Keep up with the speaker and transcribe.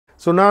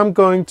So now I'm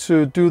going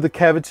to do the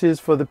cavities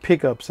for the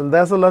pickups, and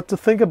there's a lot to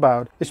think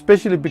about,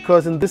 especially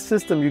because in this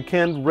system you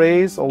can't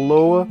raise or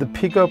lower the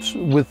pickups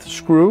with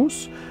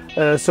screws.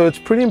 So it's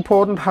pretty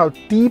important how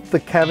deep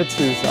the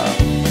cavities are.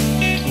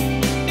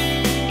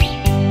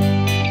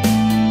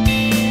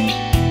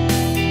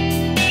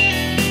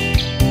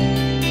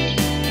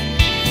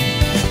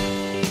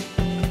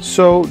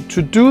 So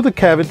to do the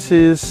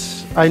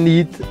cavities, I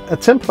need a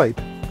template.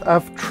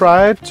 I've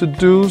tried to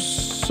do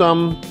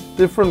some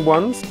different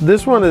ones.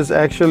 This one is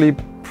actually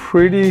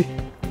pretty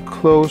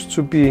close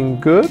to being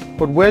good,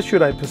 but where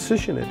should I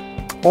position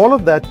it? All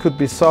of that could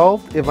be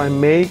solved if I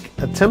make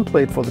a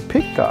template for the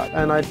pick guard.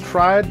 And I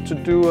tried to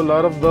do a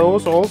lot of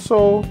those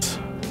also.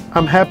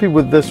 I'm happy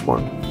with this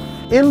one.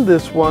 In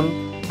this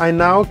one, I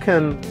now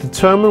can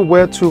determine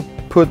where to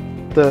put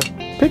the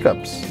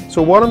pickups.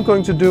 So what I'm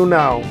going to do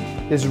now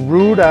is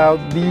root out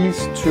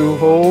these two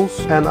holes,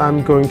 and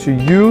I'm going to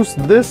use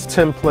this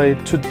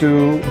template to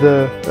do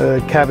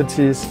the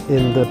cavities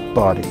in the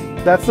body.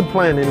 That's the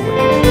plan anyway.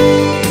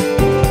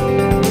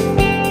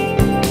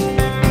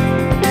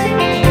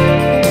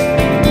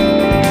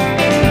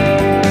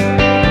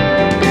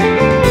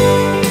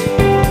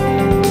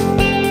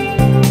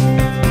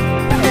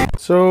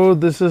 So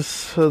this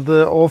is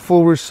the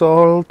awful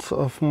result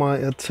of my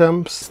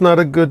attempts. It's not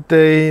a good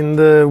day in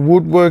the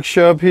wood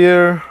workshop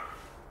here.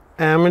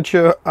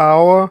 Amateur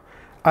hour.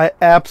 I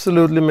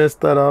absolutely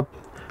messed that up.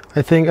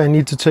 I think I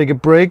need to take a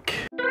break.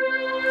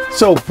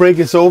 So break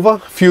is over, a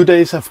few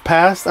days have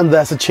passed, and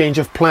there's a change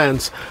of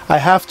plans. I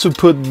have to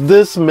put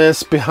this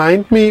mess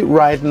behind me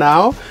right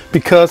now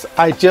because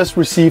I just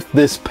received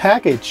this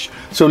package.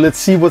 So let's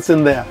see what's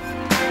in there.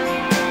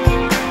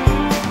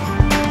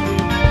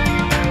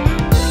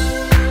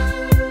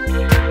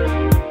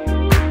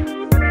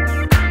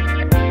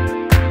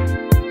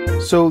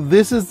 So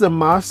this is the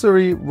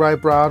Mastery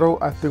Vibrato.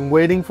 I've been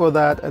waiting for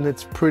that, and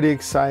it's pretty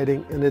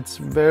exciting, and it's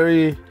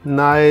very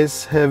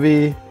nice,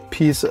 heavy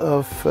piece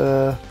of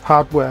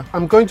hardware.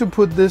 I'm going to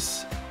put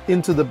this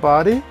into the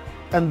body,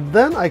 and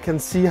then I can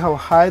see how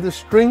high the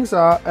strings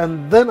are,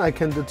 and then I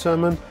can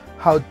determine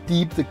how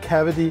deep the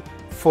cavity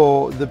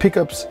for the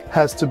pickups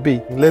has to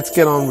be. Let's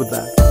get on with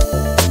that.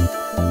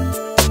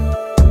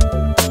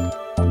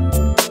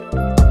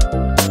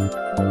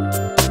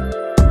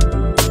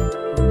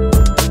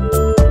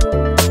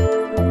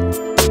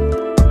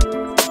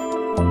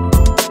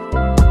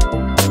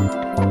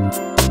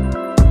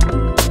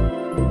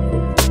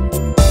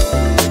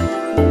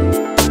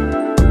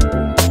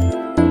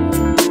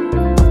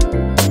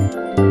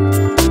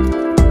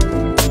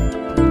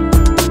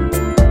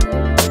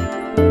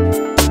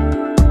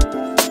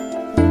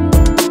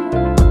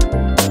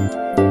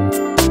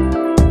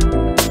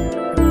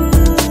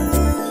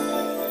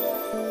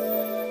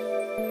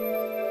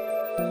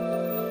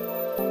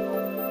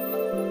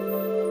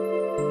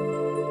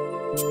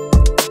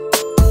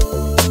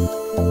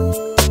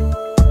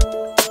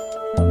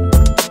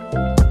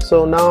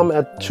 So now I'm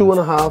at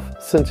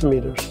 2.5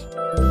 centimeters.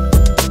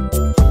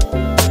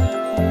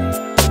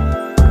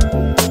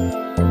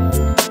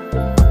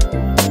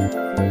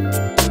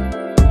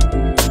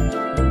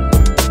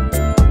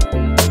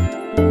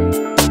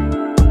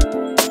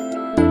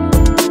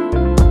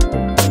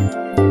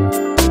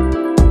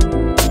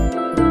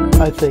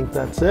 I think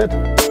that's it.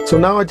 So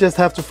now I just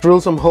have to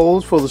drill some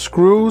holes for the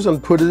screws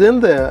and put it in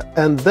there,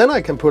 and then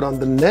I can put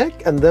on the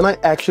neck, and then I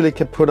actually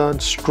can put on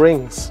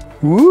strings.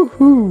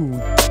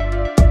 Woohoo!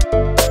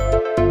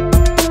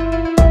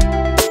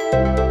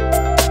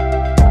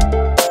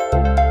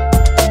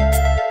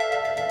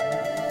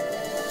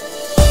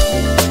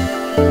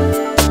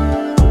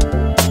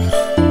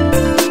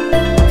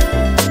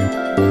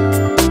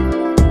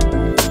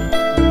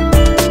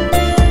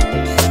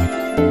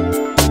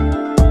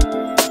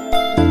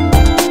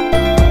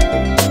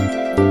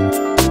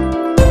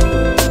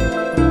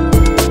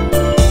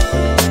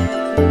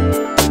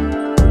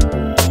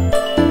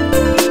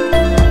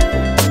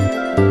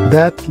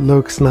 That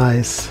looks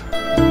nice.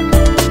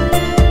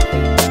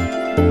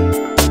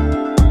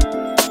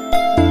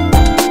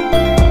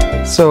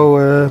 So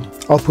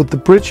I'll put the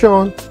bridge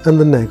on and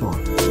the neck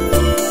on.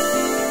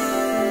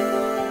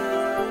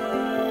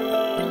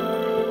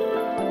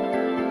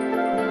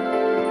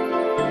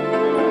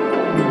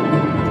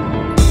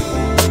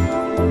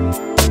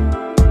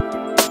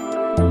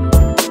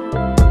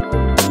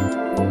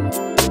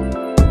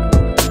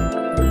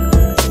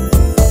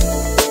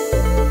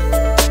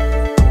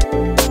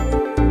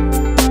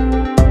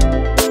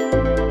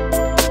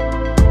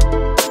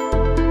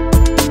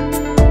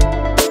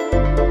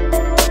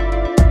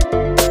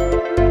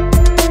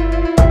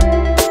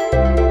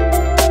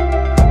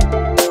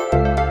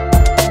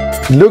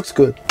 It looks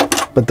good,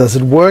 but does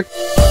it work?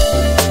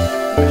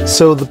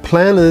 So the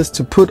plan is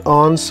to put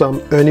on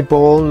some Ernie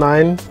Ball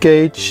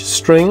 9-gauge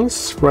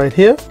strings right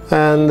here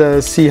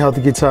and see how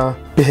the guitar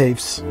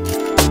behaves.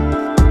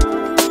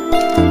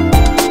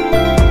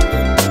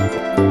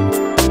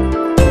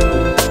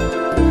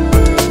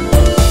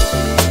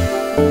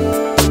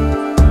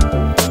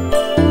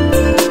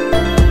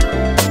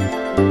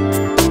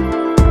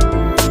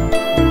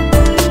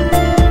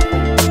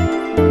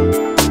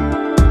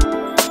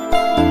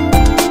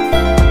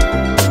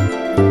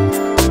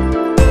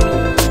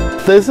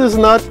 This is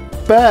not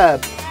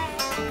bad.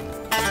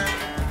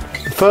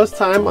 First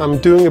time I'm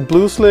doing a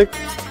blues lick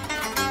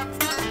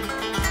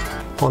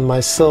on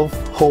my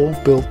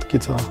home-built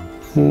guitar.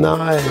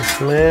 Nice,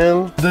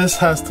 man. This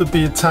has to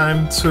be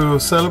time to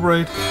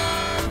celebrate.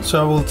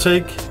 So I will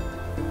take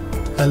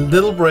a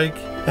little break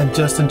and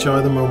just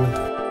enjoy the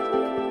moment.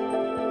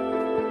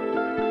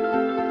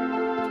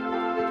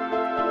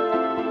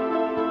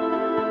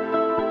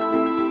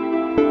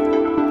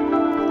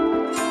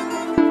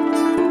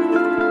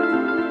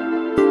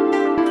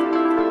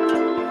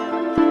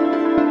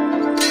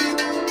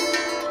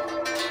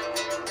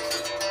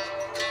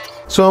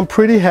 So I'm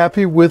pretty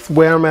happy with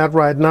where I'm at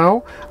right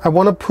now. I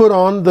want to put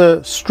on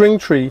the string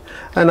tree,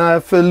 and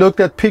I've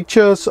looked at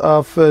pictures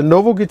of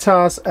Novo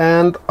guitars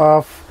and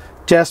of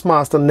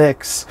Jazzmaster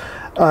necks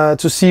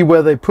to see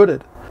where they put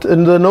it.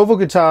 And the Novo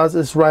guitars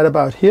is right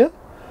about here,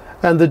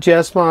 and the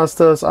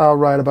Jazzmasters are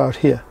right about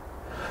here.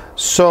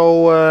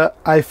 So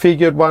I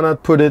figured, why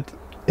not put it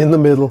in the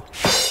middle?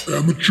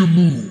 Amateur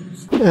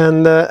move.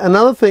 And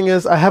another thing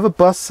is, I have a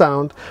bus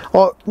sound,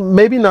 or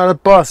maybe not a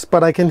bus,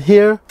 but I can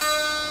hear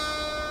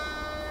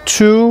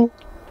two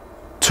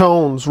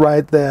tones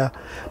right there.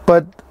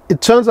 But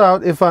it turns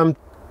out if I'm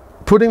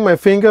putting my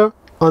finger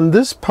on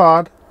this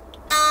part,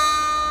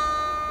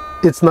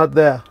 it's not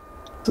there.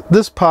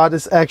 This part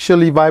is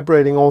actually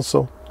vibrating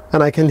also,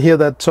 and I can hear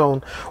that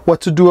tone.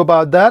 What to do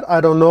about that, I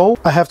don't know.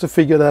 I have to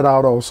figure that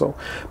out also.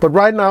 But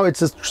right now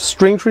it's a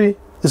string tree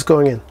is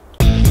going in.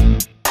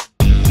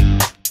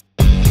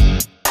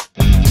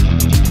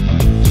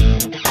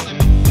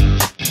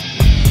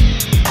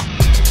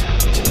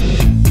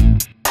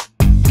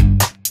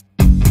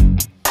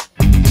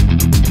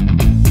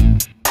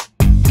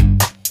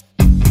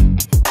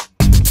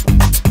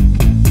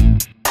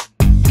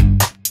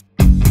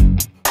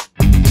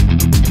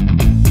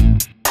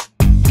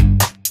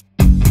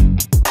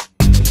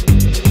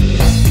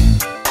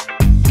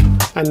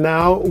 And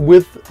now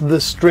with the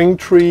string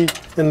tree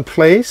in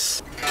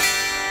place,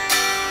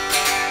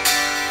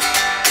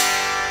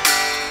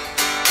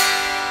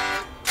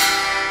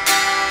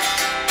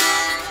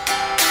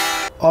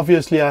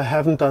 obviously I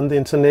haven't done the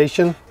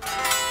intonation,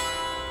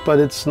 but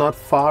it's not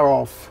far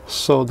off,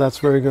 so that's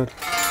very good.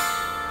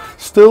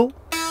 Still,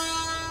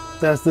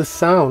 there's this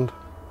sound.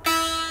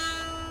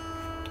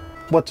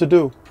 What to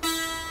do?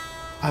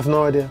 I have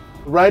no idea.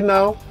 Right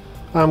now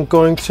I'm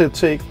going to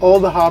take all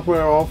the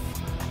hardware off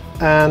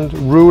and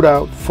root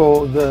out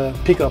for the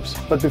pickups.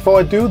 But before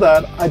I do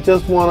that, I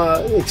just want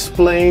to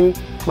explain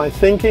my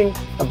thinking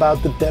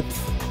about the depth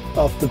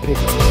of the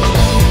pickups.